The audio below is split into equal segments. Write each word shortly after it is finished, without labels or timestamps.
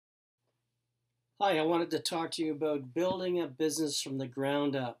Hi, I wanted to talk to you about building a business from the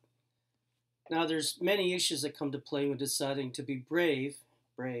ground up. Now, there's many issues that come to play when deciding to be brave,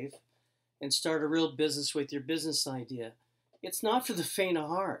 and start a real business with your business idea. It's not for the faint of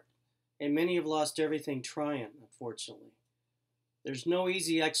heart, and many have lost everything trying, unfortunately. There's no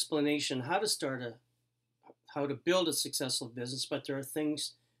easy explanation how to build a successful business, but there are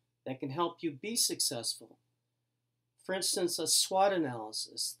things that can help you be successful. For instance, a SWOT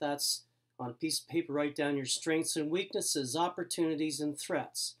analysis. That's on a piece of paper, write down your strengths and weaknesses, opportunities and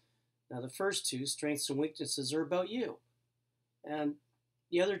threats. Now, the first two, strengths and weaknesses, are about you. And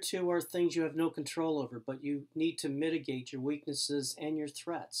the other two are things you have no control over, but you need to mitigate your weaknesses and your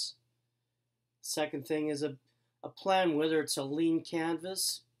threats. Second thing is a plan, whether it's a lean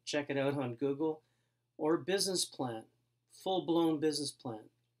canvas, check it out on Google, or a business plan, full blown business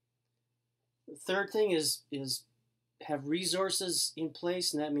plan. The third thing is have resources in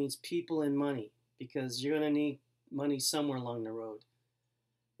place, and that means people and money, because you're going to need money somewhere along the road.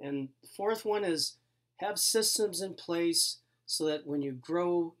 And the fourth one is have systems in place so that when you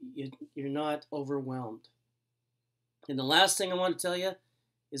grow, you're not overwhelmed. And the last thing I want to tell you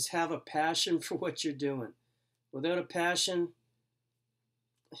is have a passion for what you're doing. Without a passion,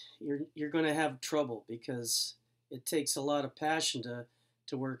 you're going to have trouble because it takes a lot of passion to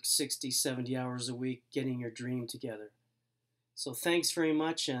work 60, 70 hours a week getting your dream together. So thanks very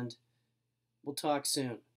much, and we'll talk soon.